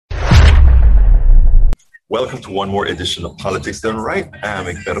Welcome to one more edition of Politics Done Right. I'm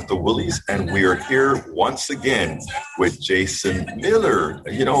Egberto Willies, and we are here once again with Jason Miller.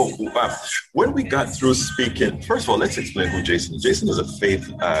 When we got through speaking, first of all, let's explain who Jason is. Jason is a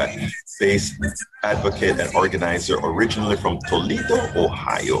faith-based advocate and organizer originally from Toledo,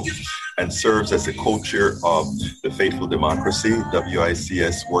 Ohio, and serves as the co-chair of the Faithful Democracy,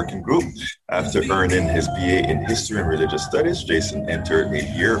 WICS working group. After earning his BA in History and Religious Studies, Jason entered a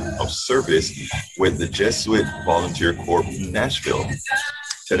year of service with the Jesuit Volunteer Corps in Nashville,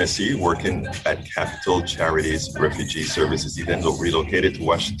 Tennessee, working at Capital Charities Refugee Services. He then relocated to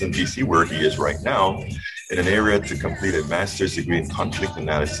Washington, D.C., where he is right now, in an area to complete a master's degree in conflict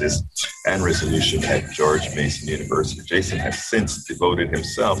analysis and resolution at George Mason University. Jason has since devoted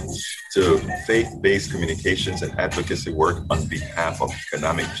himself to faith-based communications and advocacy work on behalf of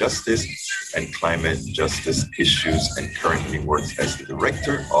economic justice and climate justice issues, and currently works as the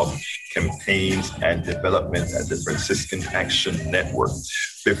director of campaigns and development at the Franciscan Action Network.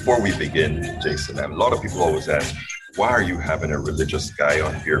 Before we begin, Jason, a lot of people always ask, why are you having a religious guy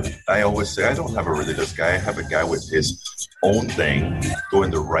on here? I always say, I don't have a religious guy. I have a guy with his own thing,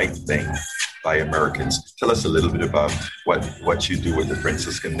 doing the right thing by Americans. Tell us a little bit about what you do with the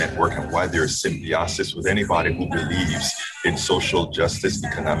Franciscan Network and why there's symbiosis with anybody who believes in social justice,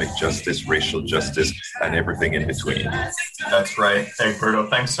 economic justice, racial justice, and everything in between. That's right. Hey, Berto,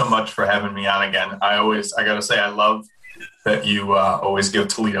 thanks so much for having me on again. I got to say, I love that you always give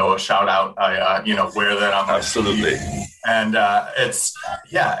Toledo a shout out. I wear that on my Absolutely. sleeve. And as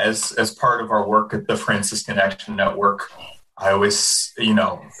part of our work at the Franciscan Action Network, I always,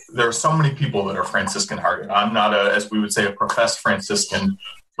 there are so many people that are Franciscan hearted. I'm not as we would say, a professed Franciscan,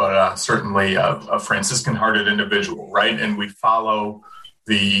 but certainly a Franciscan hearted individual, right? And we follow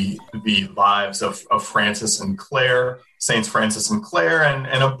the lives of Francis and Clare, Saints Francis and Clare,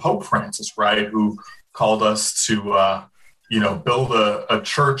 and of Pope Francis, right? Who called us to, build a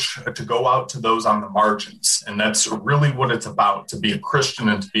church to go out to those on the margins. And that's really what it's about. To be a Christian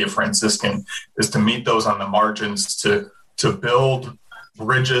and to be a Franciscan is to meet those on the margins, to build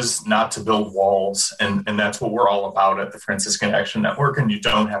bridges, not to build walls. And that's what we're all about at the Franciscan Action Network. And you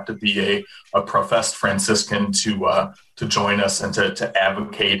don't have to be a professed Franciscan to join us and to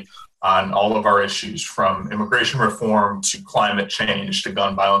advocate on all of our issues, from immigration reform to climate change to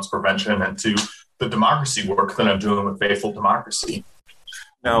gun violence prevention and to the democracy work that I'm doing with Faithful Democracy.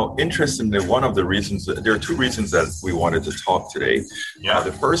 Now, interestingly, one of the reasons, there are two reasons that we wanted to talk today. Yeah.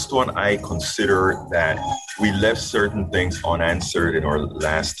 The first one, I consider that we left certain things unanswered in our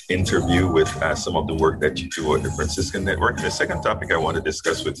last interview with some of the work that you do at the Franciscan Network. And the second topic I want to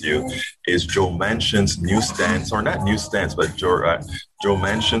discuss with you is Joe Manchin's new stance, or not new stance, but Joe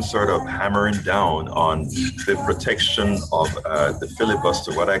Manchin sort of hammering down on the protection of the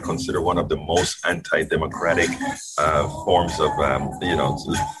filibuster, what I consider one of the most anti-democratic forms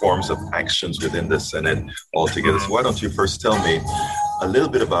of actions within the Senate altogether. So why don't you first tell me a little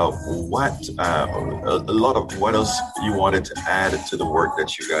bit about what else you wanted to add to the work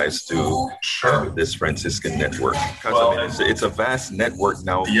that you guys do with this Franciscan Network? Because it's a vast network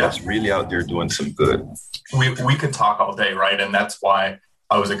now that's really out there doing some good. We could talk all day, right? And that's why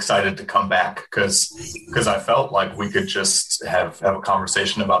I was excited to come back, because I felt like we could just have a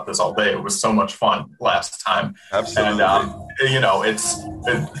conversation about this all day. It was so much fun last time. Absolutely. And, it's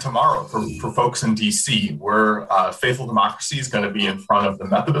tomorrow for folks in DC, where Faithful Democracy is going to be in front of the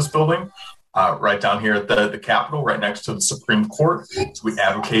Methodist Building, right down here at the Capitol, right next to the Supreme Court. So we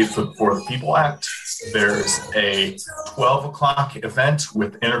advocate for the People Act. There's a 12 o'clock event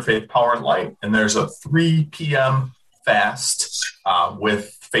with Interfaith Power and Light, and there's a 3 p.m. fast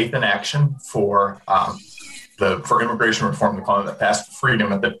with Faith in Action for immigration reform. They call it the Fast for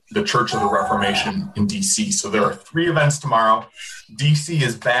Freedom at the Church of the Reformation in DC. So there are 3 events tomorrow. DC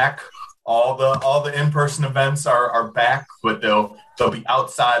is back. All the in-person events are back, but they'll be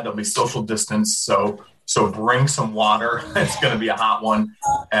outside. They'll be social distance. So bring some water. It's going to be a hot one,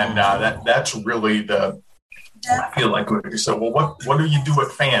 and that's really I feel like you said, well, what do you do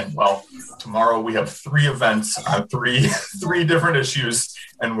at FAN? Well, tomorrow we have 3 events on three different issues,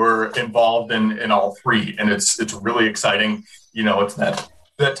 and we're involved in all 3, and it's really exciting. It's that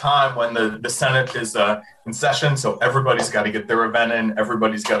time when the Senate is in session, so everybody's got to get their event in,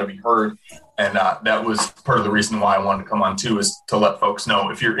 everybody's got to be heard, and that was part of the reason why I wanted to come on too, is to let folks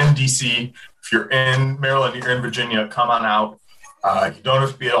know, if you're in DC, if you're in Maryland, you're in Virginia, come on out. You don't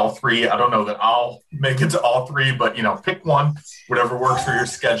have to be at all 3. I don't know that I'll make it to all 3, but pick one, whatever works for your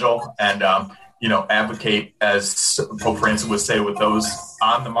schedule. And advocate, as Pope Francis would say, with those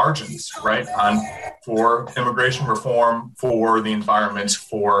on the margins, right? For immigration reform, for the environment,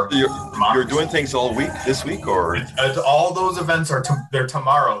 for you're doing things all week this week, or all those events they're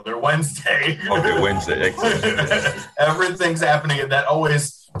tomorrow. They're Wednesday. Okay, Wednesday. Excellent. Everything's happening. That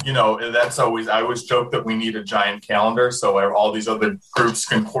always, I always joke that we need a giant calendar so all these other groups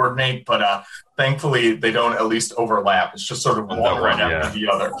can coordinate, but thankfully they don't at least overlap. It's just sort of one right after the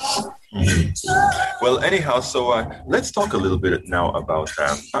other. Mm-hmm. Well, anyhow, so let's talk a little bit now about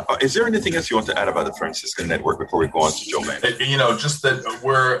is there anything else you want to add about the Franciscan Network before we go on to Joe Manchin? Just that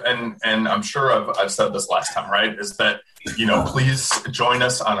we're, and I'm sure I've said this last time, right, is that, please join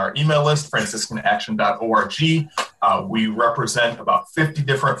us on our email list, franciscanaction.org. We represent about 50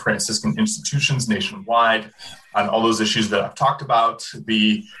 different Franciscan institutions nationwide on all those issues that I've talked about.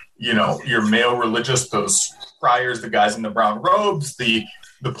 Your male religious, those friars, the guys in the brown robes, the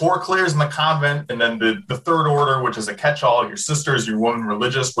poor clears in the convent, and then the third order, which is a catch-all, your sisters, your women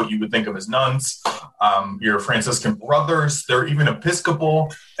religious, what you would think of as nuns, your Franciscan brothers. There are even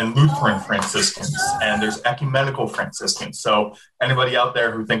Episcopal and Lutheran Franciscans, and there's ecumenical Franciscans. So anybody out there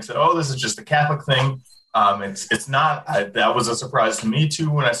who thinks that, this is just a Catholic thing, it's not. That was a surprise to me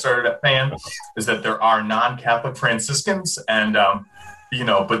too when I started at FAN, is that there are non-Catholic Franciscans, and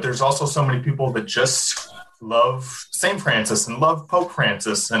but there's also so many people that just love St. Francis and love Pope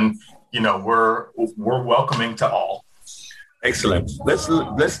Francis, and we're welcoming to all. Excellent. Let's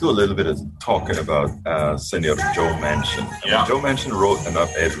do a little bit of talking about Senator Joe Manchin. Yeah. Joe Manchin wrote an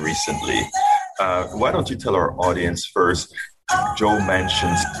op-ed recently. Why don't you tell our audience first Joe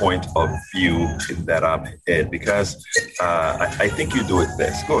Manchin's point of view in that op-ed, because I think you do it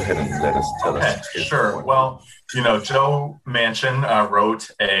best. Go ahead and let us tell us. Sure. Well, Joe Manchin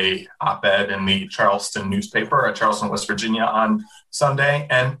wrote a op-ed in the Charleston newspaper at Charleston, West Virginia on Sunday.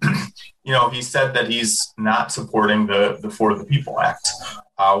 And, he said that he's not supporting the For the People Act,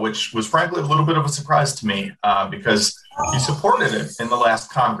 which was frankly a little bit of a surprise to me because he supported it in the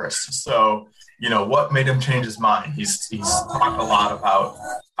last Congress. So, what made him change his mind? He's talked a lot about,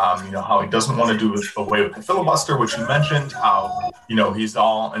 how he doesn't want to do away with the filibuster, which you mentioned, how, he's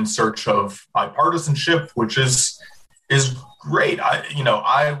all in search of bipartisanship, which is great.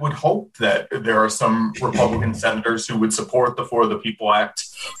 I would hope that there are some Republican senators who would support the For the People Act,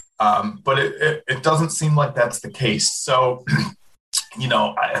 but it doesn't seem like that's the case. So,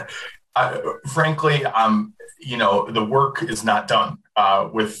 frankly, the work is not done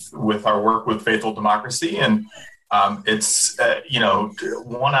with our work with Faithful Democracy, and it's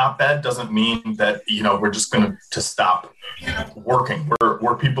one op-ed doesn't mean that we're just going to stop working.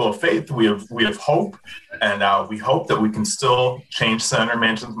 We're people of faith. We have hope, and we hope that we can still change Senator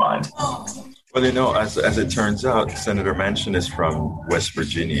Manchin's mind. Well, as it turns out, Senator Manchin is from West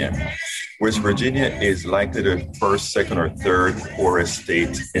Virginia. West Virginia is likely the first, second, or third poorest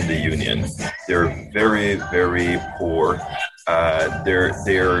state in the union. They're very, very poor.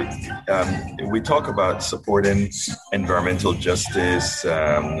 We talk about supporting environmental justice,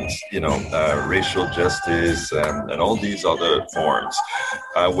 racial justice, and all these other forms.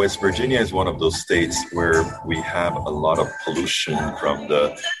 West Virginia is one of those states where we have a lot of pollution from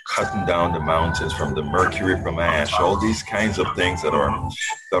the cutting down the mountains, from the mercury from ash, all these kinds of things that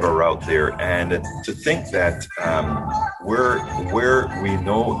are out there. And to think that where we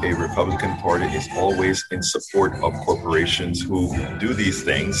know a Republican Party is always in support of corporations who do these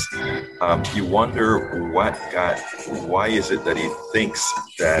things, you wonder why is it that he thinks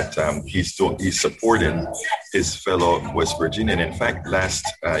that he's supporting his fellow West Virginian. In fact,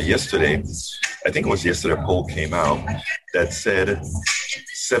 yesterday, I think it was yesterday, a poll came out that said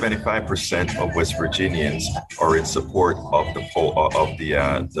 75% of West Virginians are in support of the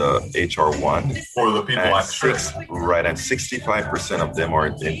HR 1. For the People Act. Right, and 65% of them are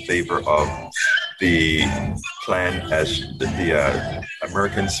in favor of the plan as the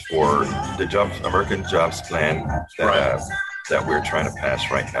American Jobs Plan that we're trying to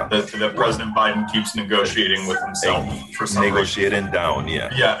pass right now. That President Biden keeps negotiating with himself for some negotiating reason. Down, yeah.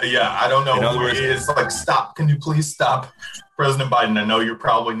 Yeah. I don't know. In other words, it's like, stop. Can you please stop? President Biden, I know you're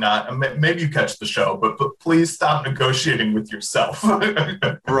probably not, maybe you catch the show, but please stop negotiating with yourself.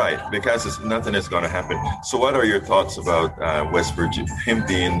 Right, because nothing is going to happen. So what are your thoughts about West Virginia, him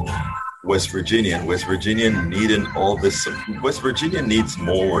being West Virginia, West Virginia needing all this? West Virginia needs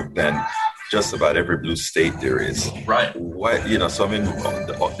more than just about every blue state there is. Right.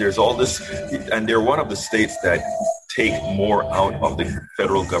 There's all this, and they're one of the states that take more out of the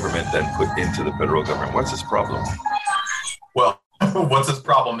federal government than put into the federal government. What's his problem? Well, what's his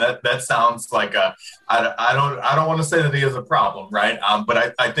problem? That sounds like I don't want to say that he has a problem, right?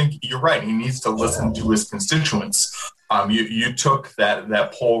 But I think you're right. He needs to listen to his constituents. You took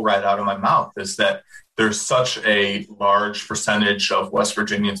that poll right out of my mouth. Is that there's such a large percentage of West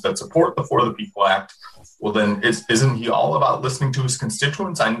Virginians that support the For the People Act. Well, then isn't he all about listening to his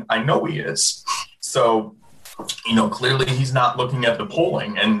constituents? I know he is. So, clearly he's not looking at the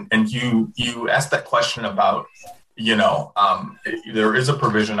polling. And you asked that question about, there is a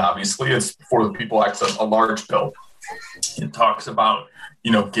provision, obviously, it's For the People Act, a large bill. It talks about,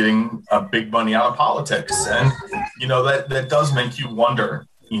 getting big money out of politics. And, that does make you wonder,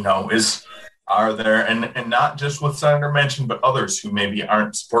 are there, and not just with Senator Manchin, but others who maybe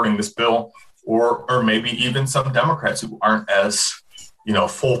aren't supporting this bill, or maybe even some Democrats who aren't as,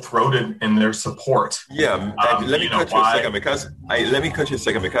 full-throated in their support. Yeah, let me cut you a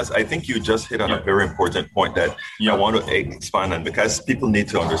second because I think you just hit on a very important point that I want to expand on, because people need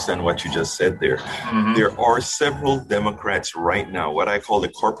to understand what you just said there. Mm-hmm. There are several Democrats right now, what I call the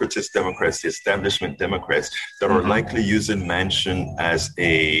corporatist Democrats, the establishment Democrats, that are likely using Manchin as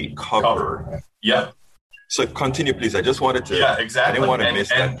a cover. Yeah. So continue, please. I just wanted to. Yeah, exactly. I didn't want to miss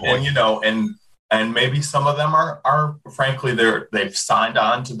that point. And maybe some of them are frankly, they've signed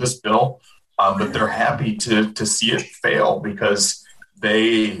on to this bill, but they're happy to see it fail because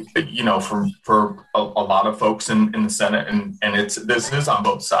they, for a lot of folks in the Senate, and this is on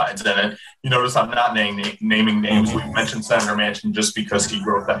both sides. And you notice I'm not naming names. We mentioned Senator Manchin just because he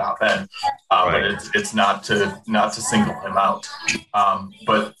wrote that op-ed, but it's not to single him out.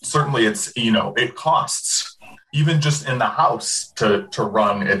 But certainly it costs. Even just in the House to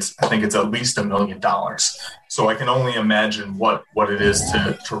run, I think it's at least $1 million. So I can only imagine what it is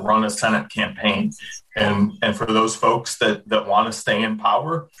to run a Senate campaign. And for those folks that want to stay in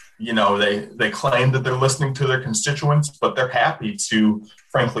power, they claim that they're listening to their constituents, but they're happy to,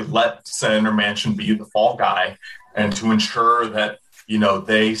 frankly, let Senator Manchin be the fall guy and to ensure that,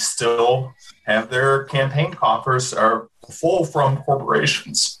 they still have their campaign coffers are full from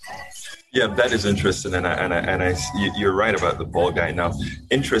corporations. Yeah, that is interesting, and you're right about the ball guy. Now,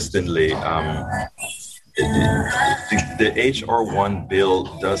 interestingly, the HR1 bill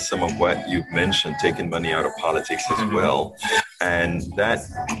does some of what you've mentioned, taking money out of politics as well, and that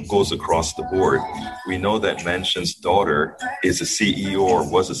goes across the board. We know that Manchin's daughter is a CEO or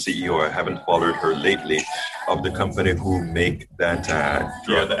was a CEO. I haven't followed her lately, of the company who make that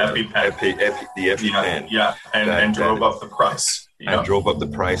drug, the EpiPen. The EpiPen. Yeah, and drove up the price. And drove up the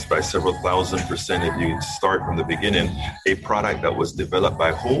price by several thousand%. If you start from the beginning, a product that was developed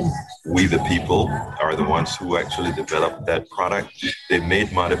by whom? We the people are the ones who actually developed that product. They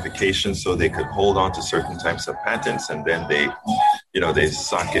made modifications so they could hold on to certain types of patents, and then they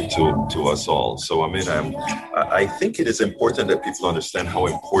sock it to us all. So I think it is important that people understand how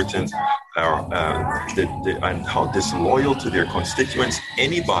important and how disloyal to their constituents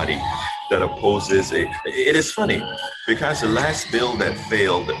anybody that opposes it is funny because the last bill that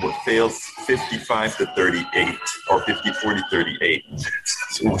failed 55-38 or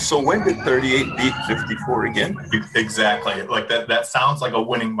 54-38. So when did 38 beat 54 again? Exactly. Like that sounds like a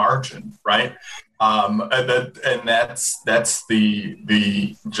winning margin, right? And that's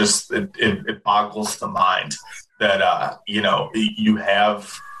the just it boggles the mind that you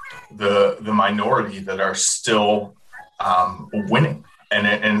have the minority that are still winning.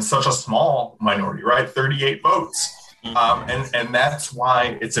 And such a small minority, right? 38 votes. And that's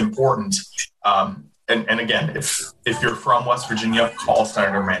why it's important. And again, if you're from West Virginia, call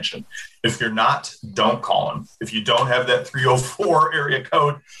Senator Manchin. If you're not, don't call him. If you don't have that 304 area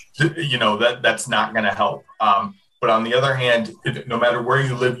code, that's not going to help. But on the other hand, no matter where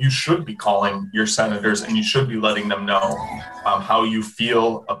you live, you should be calling your senators and you should be letting them know how you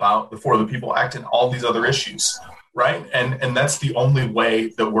feel about the For the People Act and all these other issues. Right. And that's the only way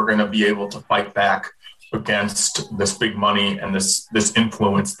that we're going to be able to fight back against this big money and this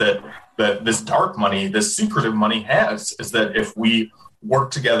influence that this dark money, this secretive money has, is that if we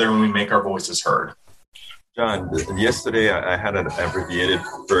work together and we make our voices heard. John, yesterday I had an abbreviated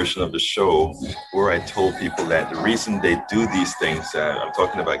version of the show where I told people that the reason they do these things, I'm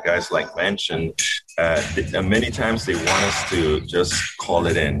talking about guys like Manchin, many times they want us to just call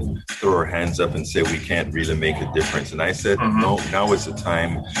it in, throw our hands up and say we can't really make a difference. And I said, no, now is the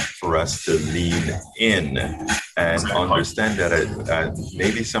time for us to lean in and understand that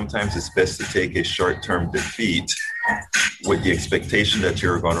maybe sometimes it's best to take a short-term defeat with the expectation that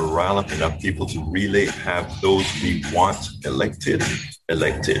you're going to rile up enough people to really have those we want elected.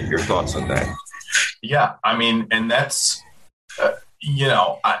 Your thoughts on that? Yeah, I mean, and that's,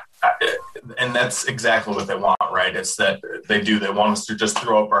 and that's exactly what they want, right? It's that they want us to just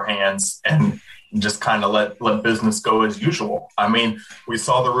throw up our hands and just kind of let business go as usual. I mean, we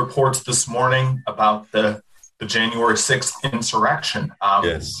saw the reports this morning about the January 6th insurrection,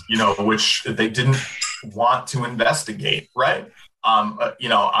 Yes. Which they didn't want to investigate, right? I'm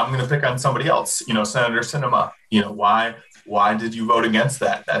going to pick on somebody else, Senator Sinema, why did you vote against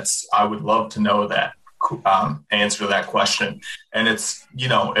that? I would love to know that. Answer to that question. And it's,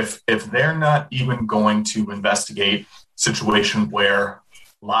 if they're not even going to investigate situation where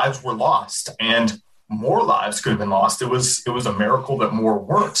lives were lost and more lives could have been lost, it was a miracle that more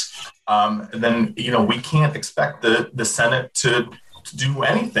weren't, then we can't expect the Senate to do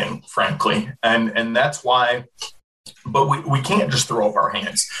anything, frankly. And that's why, but we can't just throw up our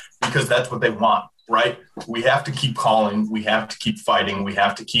hands, because that's what they want, right? We have to keep calling, we have to keep fighting, we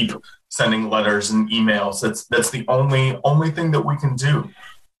have to keep sending letters and emails. That's the only thing that we can do,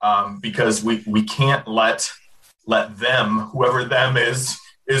 because we can't let them, whoever them is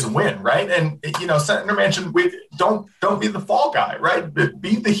win, right? And Senator Manchin, don't be the fall guy, right?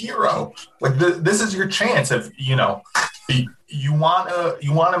 Be the hero. Like this is your chance. If you want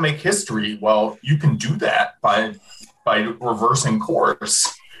to make history, well, you can do that by reversing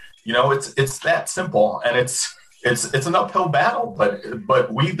course. It's that simple, and it's an uphill battle,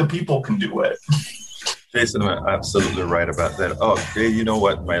 but we the people can do it. Jason, I'm absolutely right about that. Okay, you know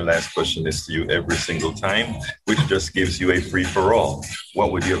what? My last question is to you every single time, which just gives you a free-for-all.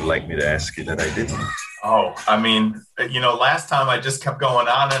 What would you have liked me to ask you that I didn't? Oh, I mean, last time I just kept going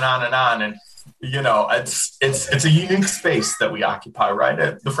on and on and on, and it's a unique space that we occupy, right?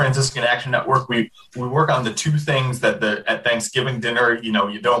 At the Franciscan Action Network, we work on the two things that at Thanksgiving dinner,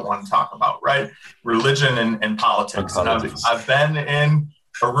 you don't want to talk about, right? Religion and politics. And I've been in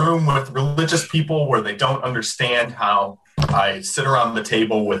a room with religious people where they don't understand how I sit around the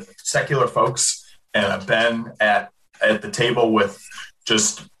table with secular folks, and I've been at the table with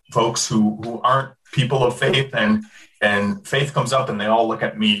just folks who aren't people of faith, and faith comes up and they all look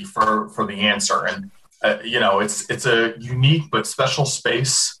at me for the answer. And, it's a unique but special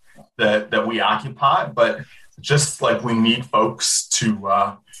space that we occupy, but just like we need folks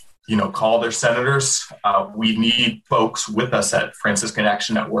to, call their senators, we need folks with us at Franciscan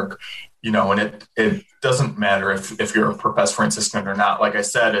Action Network, and it doesn't matter if you're a professed Franciscan or not. Like I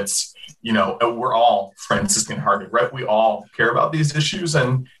said, it's, we're all Franciscan hearted, right? We all care about these issues,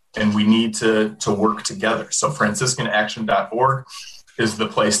 and we need to work together. So franciscanaction.org is the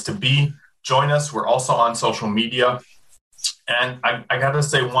place to be. Join us. We're also on social media. And I got to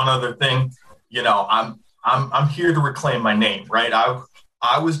say one other thing. I'm here to reclaim my name, right?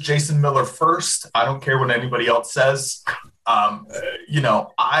 I was Jason Miller first. I don't care what anybody else says. I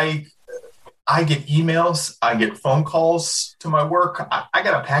get emails. I get phone calls to my work. I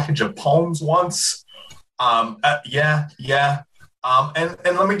got a package of poems once. Yeah. And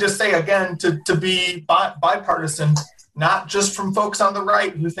let me just say again, to be bipartisan, not just from folks on the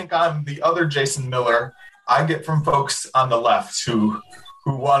right who think I'm the other Jason Miller. I get from folks on the left who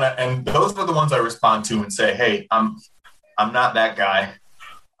want to, and those are the ones I respond to and say, hey, I'm not that guy.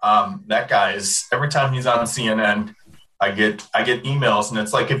 That guy is, every time he's on CNN, I get emails, and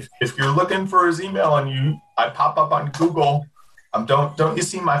it's like, if you're looking for his email and I pop up on Google, don't you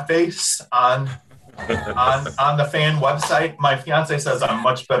see my face on the fan website? My fiance says I'm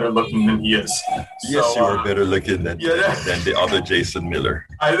much better looking than he is. Yes, you are better looking than the other Jason Miller.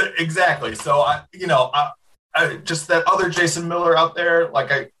 Exactly. So I just that other Jason Miller out there,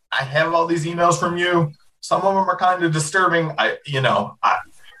 like I have all these emails from you. Some of them are kind of disturbing.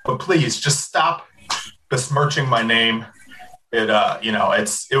 But please just stop besmirching my name. It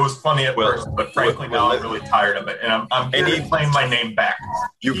was funny at first, but frankly now I'm really tired of it, and I'm getting claim my name back.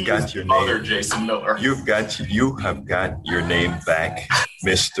 You've got your other name, Jason Miller. You have got your name back,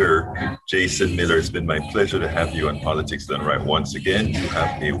 Mr. Jason Miller. It's been my pleasure to have you on Politics Done Right once again. You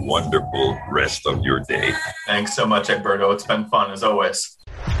have a wonderful rest of your day. Thanks so much, Egberto. It's been fun as always.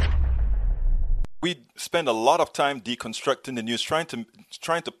 We spend a lot of time deconstructing the news, trying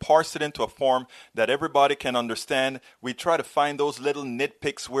to parse it into a form that everybody can understand. We try to find those little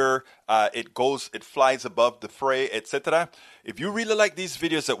nitpicks where it flies above the fray, etc. If you really like these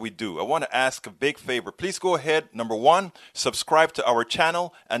videos that we do, I want to ask a big favor. Please go ahead. Number 1, subscribe to our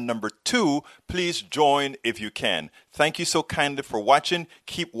channel. And number 2, please join if you can. Thank you so kindly for watching.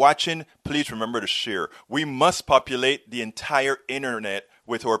 Keep watching. Please remember to share. We must populate the entire internet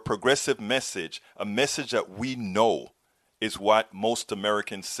with our progressive message, a message that we know is what most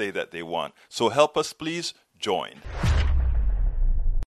Americans say that they want. So help us, please join.